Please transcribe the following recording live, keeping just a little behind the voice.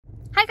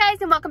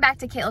guys, and welcome back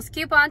to Kayla's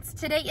Coupons.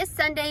 Today is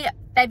Sunday,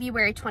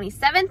 February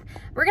 27th.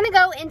 We're going to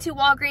go into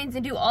Walgreens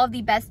and do all of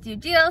the best due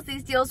deals.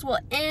 These deals will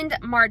end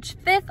March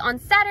 5th on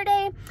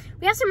Saturday.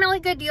 We have some really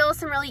good deals,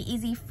 some really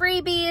easy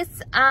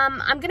freebies.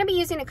 I'm going to be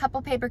using a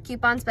couple paper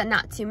coupons, but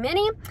not too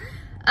many.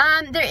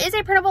 There is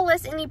a printable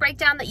list in the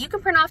breakdown that you can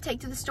print off,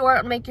 take to the store.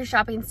 It'll make your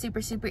shopping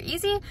super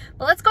easy.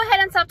 But let's go ahead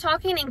and stop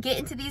talking and get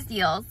into these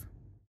deals.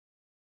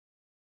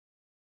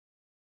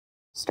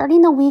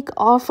 Starting the week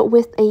off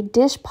with a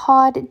dish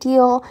pod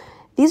deal.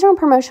 These are on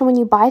promotion. When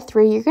you buy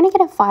 3, you're going to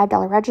get a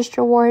 $5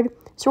 register reward.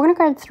 So we're going to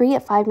grab 3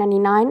 at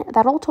 $5.99.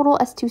 That'll total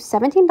us to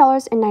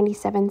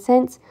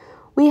 $17.97.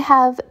 We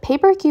have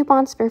paper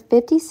coupons for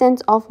 50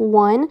 cents off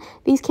 1.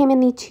 These came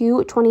in the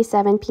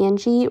 227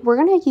 PNG. We're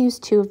going to use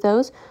 2 of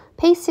those.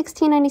 Pay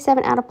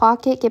 $16.97 out of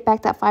pocket, get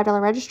back that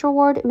 $5 register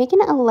reward, making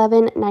it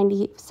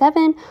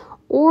 $11.97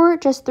 or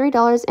just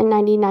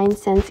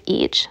 $3.99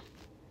 each.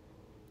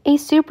 A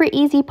super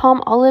easy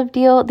palm olive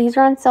deal. These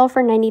are on sale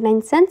for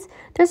 99 cents.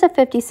 There's a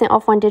 50 cent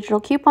off 1 digital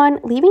coupon,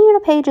 leaving you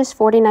to pay just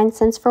 49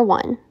 cents for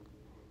 1.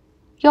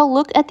 Y'all,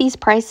 look at these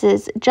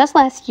prices. Just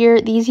last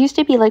year, these used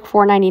to be like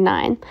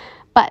 $4.99.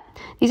 But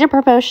these are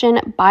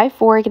promotion. Buy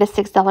 4, get a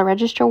 $6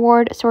 register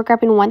reward. So we're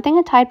grabbing 1 thing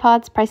of Tide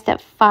Pods priced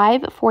at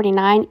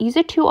 $5.49. Use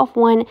a 2 off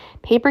 1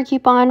 paper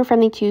coupon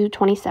from the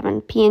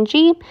 227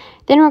 PNG.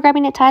 Then we're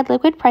grabbing a Tide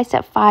Liquid priced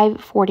at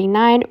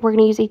 $5.49. We're going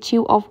to use a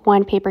 2 off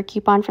 1 paper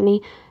coupon from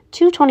the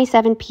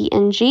 227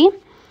 PNG.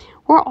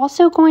 We're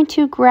also going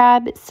to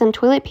grab some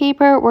toilet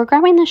paper. We're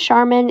grabbing the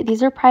Charmin.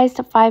 These are priced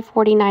at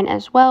 $5.49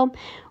 as well.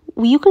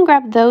 You can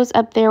grab those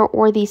up there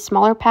or these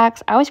smaller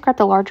packs. I always grab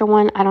the larger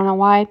one. I don't know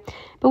why.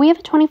 But we have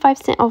a 25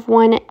 cent off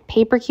 1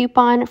 paper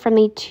coupon from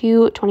the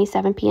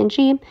 227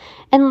 PNG.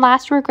 And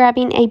last, we're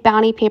grabbing a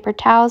Bounty paper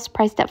towels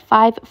priced at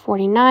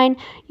 $5.49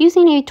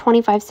 using a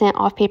 25 cent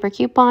off paper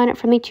coupon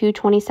from the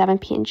 227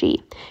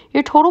 PNG.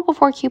 Your total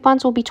before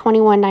coupons will be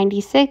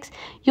 $21.96.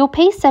 You'll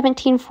pay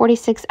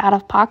 $17.46 out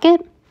of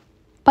pocket.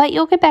 But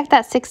you'll get back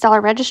that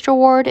 $6 register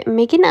reward,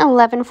 making it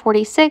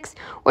 $11.46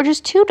 or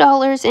just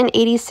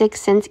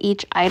 $2.86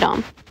 each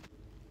item.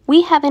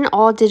 We have an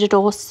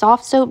all-digital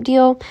soft soap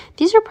deal.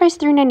 These are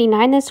priced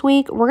 $3.99 this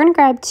week. We're going to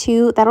grab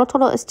 2. That'll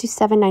total us to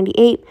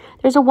 $7.98.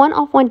 There's a 1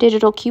 off 1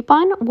 digital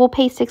coupon. We'll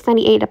pay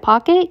 $6.98 a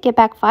pocket, get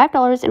back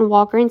 $5 in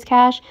Walgreens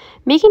cash,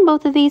 making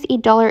both of these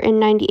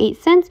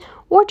 $1.98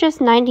 or just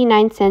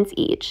 99 cents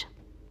each.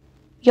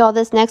 Y'all,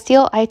 this next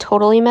deal, I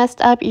totally messed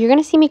up. You're going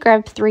to see me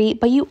grab 3,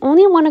 but you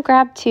only want to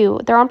grab 2.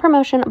 They're on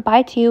promotion.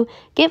 Buy 2,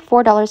 get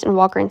 $4 in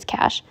Walgreens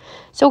cash.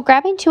 So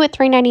grabbing 2 at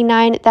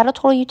 $3.99, that'll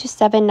total you to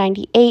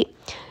 $7.98.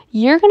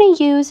 You're going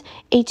to use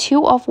a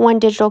 2 off 1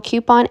 digital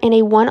coupon and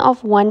a 1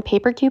 off 1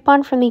 paper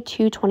coupon from the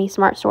 220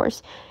 Smart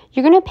Source.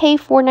 You're going to pay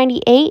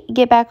 $4.98,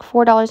 get back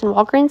 $4 in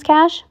Walgreens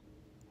cash.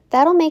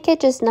 That'll make it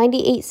just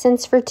 98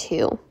 cents for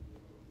 2.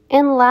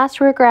 And last,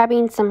 we're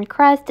grabbing some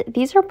Crest.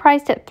 These are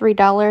priced at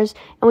 $3,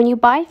 and when you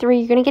buy 3,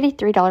 you're going to get a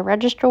 $3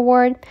 register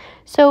reward.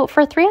 So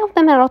for 3 of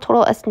them, that'll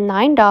total us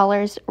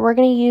 $9. We're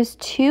going to use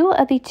 2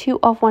 of the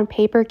 2 off 1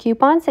 paper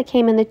coupons that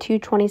came in the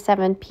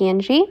 227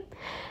 PNG,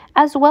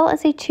 as well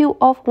as a 2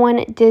 off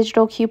 1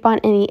 digital coupon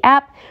in the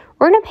app.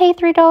 We're going to pay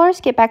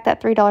 $3, get back that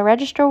 $3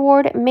 register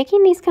reward,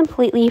 making these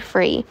completely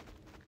free.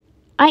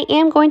 I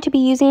am going to be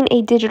using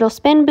a digital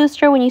spin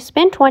booster. When you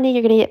spend 20,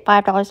 you're going to get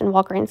 $5 in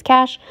Walgreens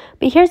cash.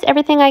 But here's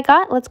everything I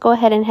got. Let's go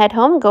ahead and head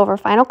home and go over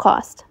final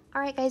cost.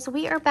 Alright guys,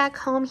 we are back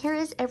home. Here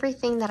is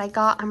everything that I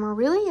got. I'm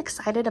really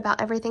excited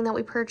about everything that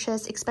we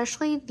purchased,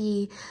 especially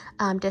the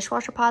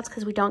dishwasher pods,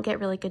 because we don't get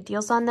really good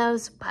deals on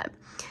those. But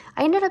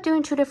I ended up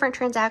doing 2 different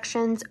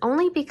transactions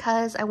only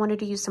because I wanted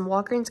to use some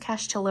Walgreens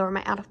cash to lower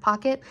my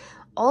out-of-pocket.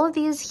 All of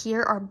these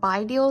here are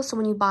buy deals, so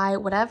when you buy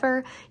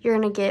whatever, you're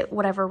going to get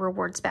whatever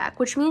rewards back,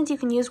 which means you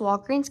can use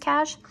Walgreens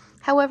cash.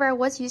 However, I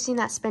was using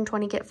that spend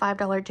 20, get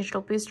 $5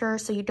 digital booster,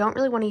 so you don't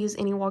really want to use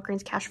any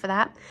Walgreens cash for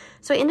that.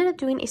 So I ended up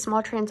doing a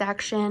small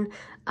transaction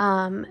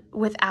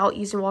without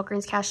using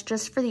Walgreens cash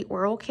just for the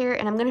oral care,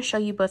 and I'm going to show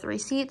you both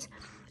receipts.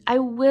 I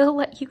will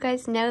let you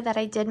guys know that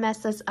I did mess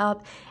this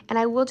up, and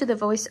I will do the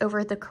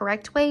voiceover the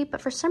correct way, but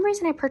for some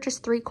reason I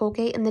purchased 3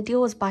 Colgate, and the deal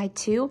was buy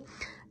 2.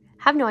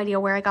 Have no idea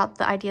where I got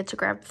the idea to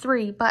grab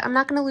 3, but I'm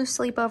not going to lose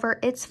sleep over.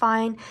 It's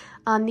fine.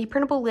 The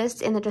printable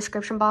list in the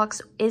description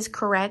box is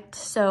correct,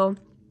 so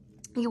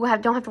you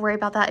don't have to worry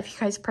about that if you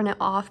guys print it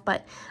off.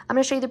 But I'm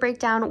going to show you the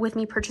breakdown with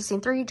me purchasing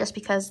 3 just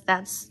because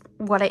that's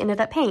what I ended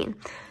up paying.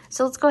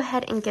 So let's go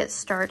ahead and get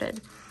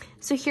started.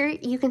 So here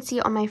you can see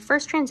on my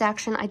first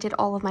transaction, I did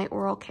all of my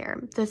oral care,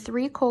 the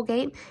 3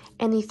 Colgate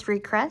and the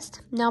 3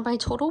 Crest. Now my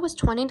total was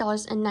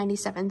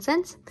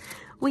 $20.97.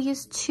 We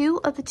used 2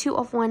 of the 2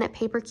 off 1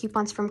 paper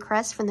coupons from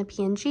Crest from the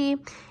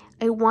PNG,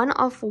 a 1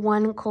 off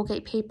 1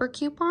 Colgate paper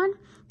coupon.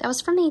 That was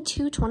from the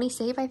 220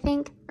 Save, I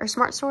think, or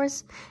Smart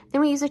Source.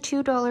 Then we used a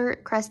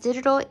 $2 Crest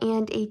digital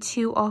and a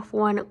 2 off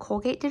 1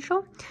 Colgate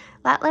digital.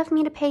 That left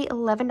me to pay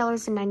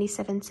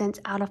 $11.97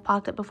 out of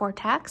pocket before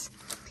tax.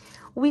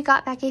 we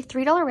got back a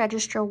 $3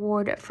 register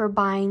award for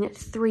buying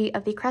 3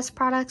 of the Crest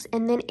products,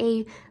 and then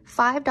a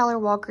 $5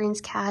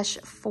 Walgreens cash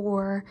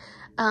for,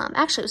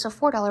 actually it was a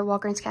 $4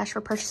 Walgreens cash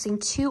for purchasing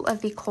 2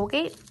 of the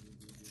Colgate.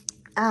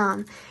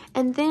 And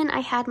then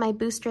I had my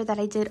booster that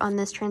I did on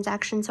this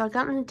transaction, so I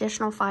got an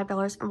additional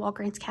 $5 in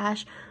Walgreens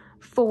cash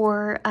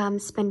for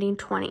spending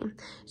 20.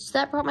 So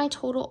that brought my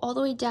total all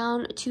the way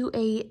down to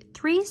a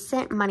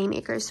 3-cent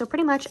moneymaker. So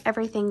pretty much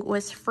everything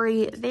was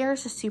free there,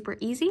 so super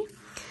easy.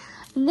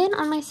 And then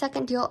on my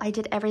second deal, I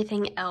did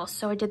everything else.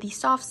 So I did the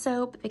soft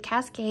soap, the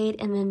Cascade,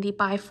 and then the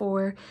buy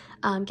 4,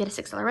 get a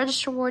 $6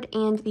 register award,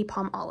 and the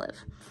Palm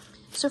Olive.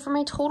 So for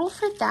my total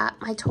for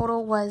that, my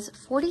total was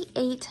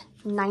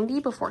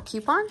 $48.90 before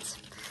coupons.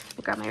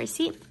 I grab my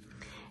receipt.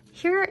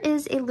 Here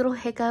is a little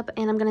hiccup,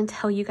 and I'm going to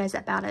tell you guys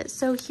about it.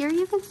 So here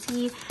you can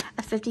see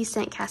a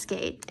 50-cent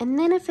Cascade and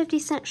then a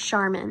 50-cent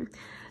Charmin.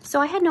 So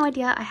I had no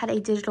idea I had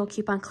a digital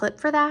coupon clip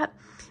for that.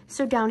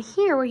 So down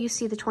here where you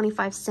see the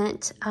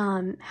 25-cent,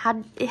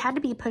 it had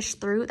to be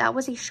pushed through. That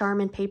was a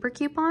Charmin paper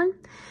coupon.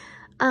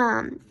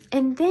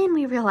 And then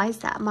we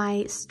realized that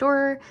my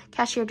store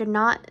cashier did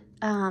not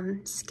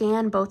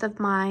scan both of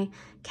my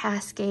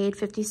Cascade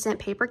 50-cent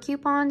paper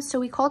coupons. So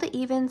we called it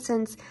even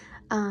since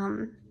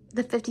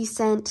the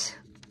 50-cent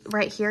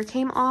right here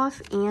came off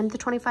and the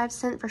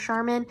 25-cent for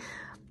Charmin,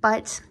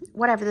 but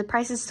whatever, the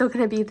price is still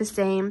going to be the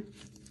same.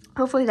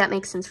 Hopefully that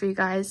makes sense for you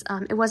guys.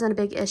 It wasn't a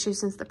big issue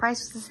since the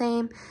price was the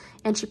same,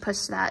 and she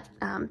pushed that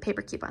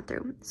paper coupon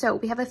through. So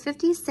we have a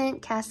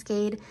 50-cent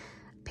Cascade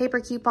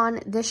paper coupon.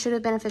 This should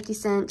have been a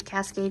 50-cent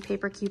Cascade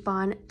paper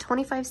coupon,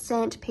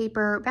 25-cent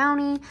paper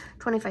bounty,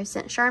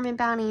 25-cent Charmin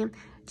bounty,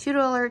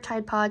 $2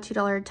 Tide Pod,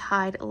 $2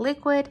 Tide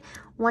Liquid,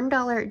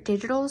 $1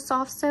 digital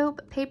soft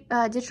soap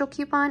digital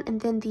coupon, and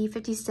then the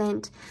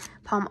 50-cent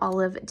Palm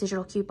Olive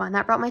digital coupon.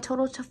 That brought my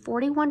total to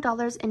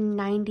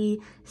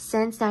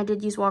 $41.90. Now I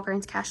did use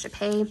Walgreens cash to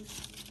pay.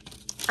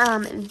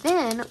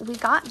 Then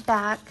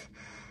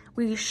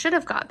we should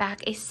have got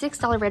back a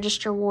 $6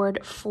 register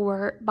award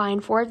for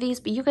buying 4 of these,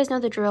 but you guys know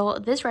the drill.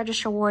 This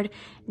register award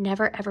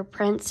never ever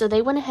prints, so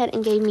they went ahead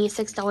and gave me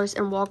 $6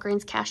 in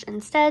Walgreens cash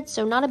instead,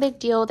 so not a big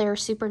deal. They were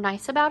super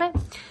nice about it.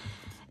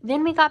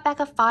 Then we got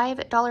back a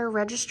 $5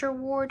 register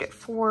award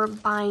for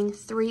buying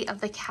 3 of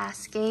the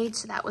Cascade,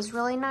 so that was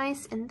really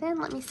nice. And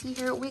then let me see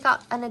here, we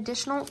got an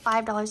additional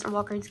 $5 in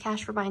Walgreens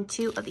cash for buying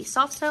 2 of the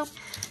soft soap.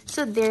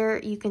 So there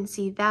you can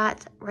see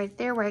that right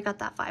there where I got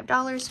that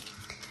 $5.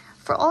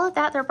 For all of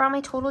that, that brought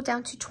my total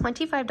down to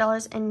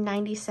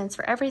 $25.90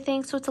 for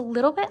everything. So it's a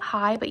little bit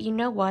high, but you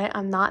know what?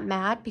 I'm not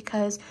mad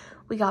because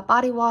we got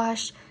body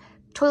wash,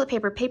 toilet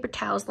paper, paper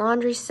towels,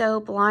 laundry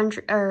soap,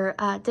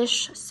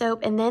 dish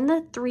soap, and then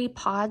the 3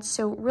 pods.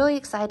 So really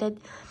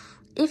excited.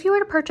 If you were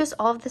to purchase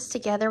all of this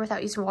together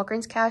without using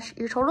Walgreens cash,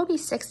 your total would be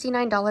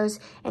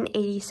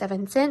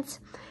 $69.87.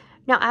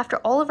 Now, after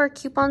all of our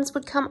coupons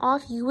would come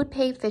off, you would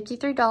pay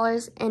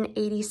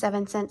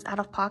 $53.87 out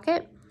of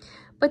pocket.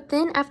 But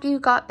then after you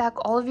got back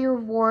all of your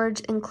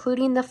rewards,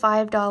 including the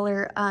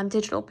 $5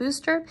 digital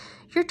booster,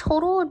 your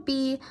total would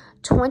be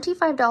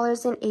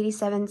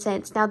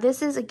 $25.87. Now,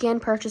 this is, again,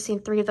 purchasing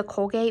 3 of the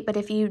Colgate, but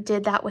if you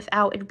did that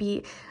without, it'd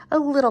be a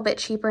little bit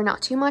cheaper,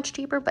 not too much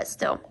cheaper, but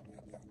still.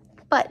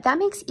 But that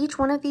makes each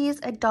one of these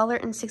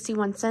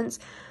 $1.61.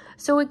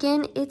 So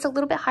again, it's a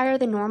little bit higher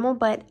than normal,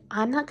 but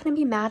I'm not going to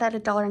be mad at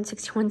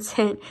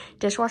 $1.61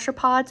 dishwasher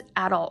pods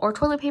at all, or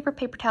toilet paper,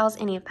 paper towels,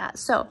 any of that.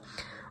 So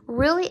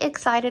really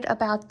excited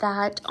about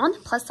that. On the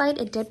plus side,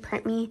 it did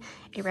print me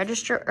a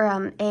register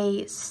or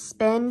a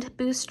spend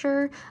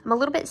booster. I'm a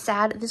little bit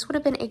sad. This would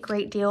have been a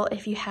great deal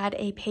if you had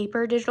a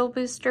paper digital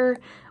booster,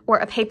 or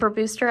a paper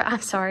booster,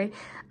 I'm sorry,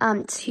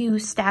 to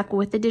stack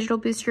with the digital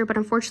booster, but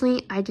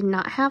unfortunately I did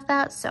not have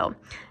that, so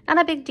not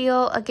a big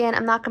deal. Again,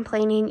 I'm not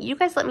complaining. You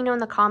guys let me know in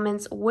the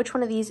comments which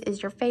one of these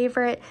is your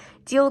favorite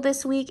deal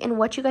this week and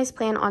what you guys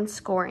plan on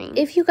scoring.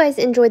 If you guys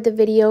enjoyed the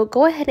video,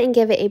 go ahead and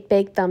give it a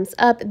big thumbs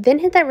up, then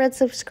hit that red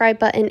subscribe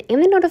button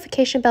and the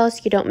notification bell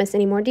so you don't miss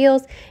any more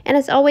deals. And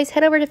as always,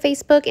 head over to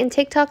Facebook and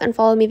TikTok and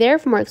follow me there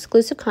for more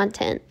exclusive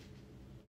content.